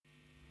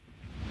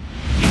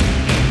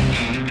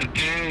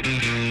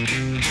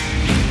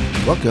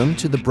Welcome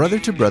to the Brother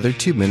to Brother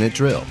 2-Minute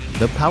Drill,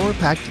 the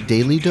power-packed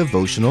daily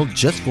devotional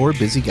just for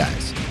busy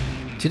guys.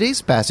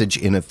 Today's passage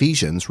in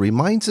Ephesians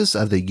reminds us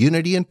of the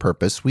unity and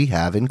purpose we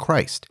have in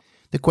Christ.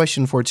 The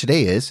question for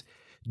today is,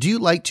 do you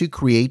like to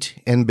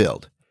create and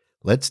build?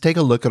 Let's take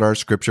a look at our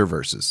scripture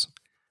verses.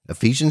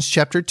 Ephesians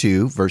chapter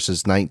 2,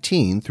 verses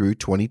 19 through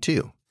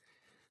 22.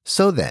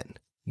 So then,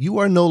 you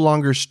are no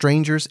longer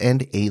strangers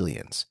and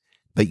aliens,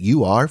 but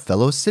you are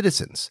fellow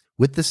citizens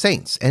with the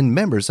saints and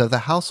members of the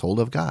household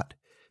of God,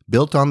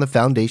 built on the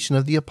foundation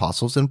of the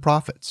apostles and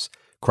prophets,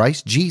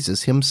 Christ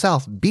Jesus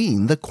himself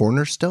being the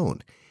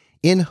cornerstone,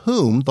 in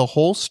whom the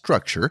whole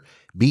structure,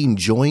 being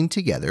joined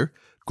together,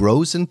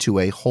 grows into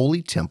a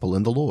holy temple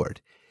in the Lord.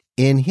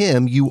 In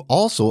him you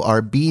also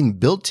are being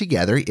built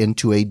together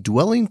into a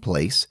dwelling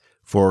place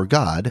for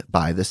God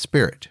by the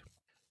Spirit.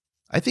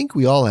 I think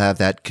we all have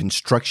that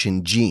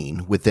construction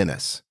gene within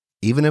us,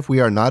 even if we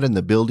are not in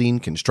the building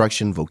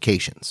construction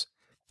vocations.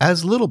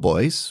 As little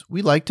boys,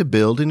 we like to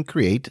build and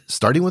create,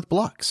 starting with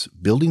blocks,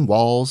 building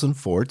walls and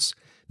forts.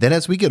 Then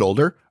as we get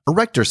older,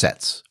 erector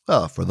sets,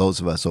 for those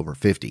of us over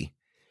 50,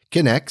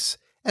 Connects,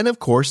 and of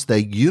course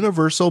the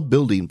universal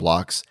building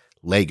blocks,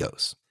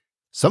 Legos.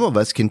 Some of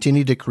us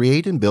continue to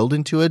create and build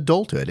into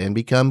adulthood and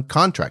become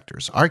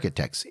contractors,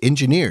 architects,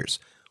 engineers,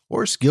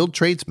 or skilled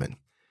tradesmen.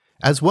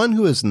 As one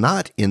who is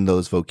not in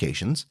those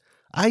vocations,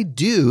 I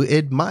do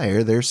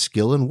admire their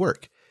skill and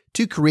work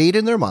to create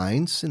in their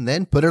minds and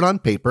then put it on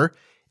paper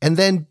and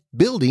then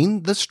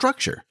building the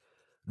structure.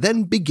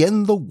 Then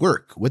begin the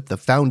work with the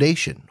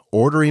foundation,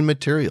 ordering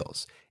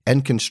materials,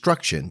 and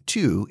construction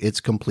to its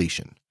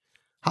completion.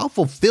 How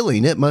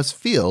fulfilling it must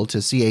feel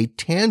to see a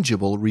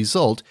tangible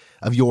result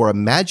of your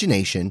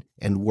imagination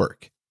and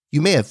work.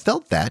 You may have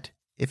felt that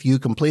if you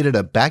completed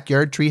a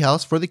backyard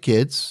treehouse for the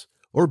kids,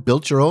 or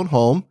built your own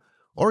home,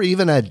 or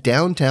even a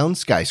downtown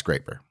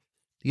skyscraper.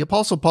 The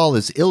Apostle Paul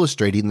is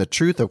illustrating the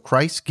truth of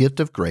Christ's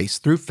gift of grace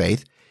through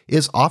faith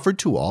is offered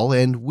to all,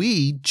 and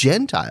we,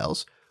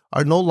 Gentiles,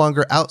 are no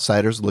longer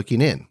outsiders looking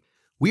in.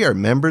 We are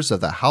members of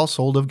the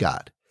household of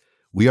God.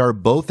 We are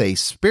both a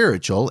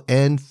spiritual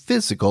and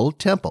physical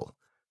temple,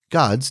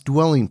 God's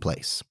dwelling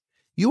place.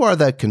 You are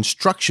the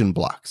construction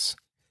blocks.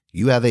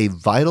 You have a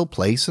vital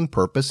place and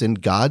purpose in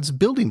God's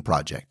building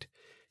project.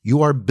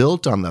 You are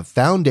built on the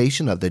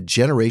foundation of the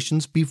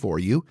generations before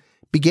you,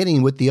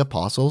 beginning with the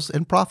apostles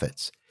and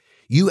prophets.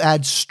 You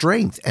add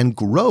strength and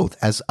growth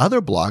as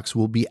other blocks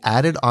will be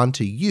added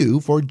onto you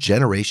for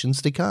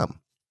generations to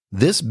come.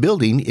 This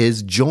building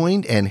is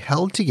joined and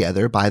held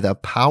together by the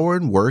power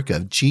and work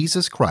of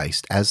Jesus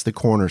Christ as the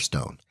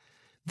cornerstone.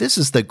 This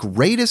is the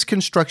greatest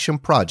construction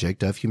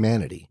project of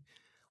humanity.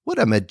 What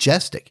a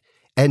majestic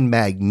and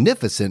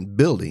magnificent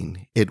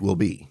building it will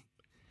be.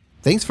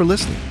 Thanks for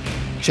listening.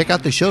 Check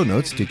out the show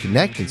notes to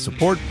connect and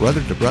support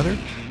Brother to Brother,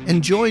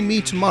 and join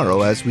me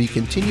tomorrow as we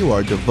continue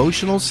our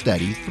devotional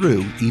study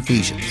through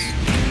Ephesians.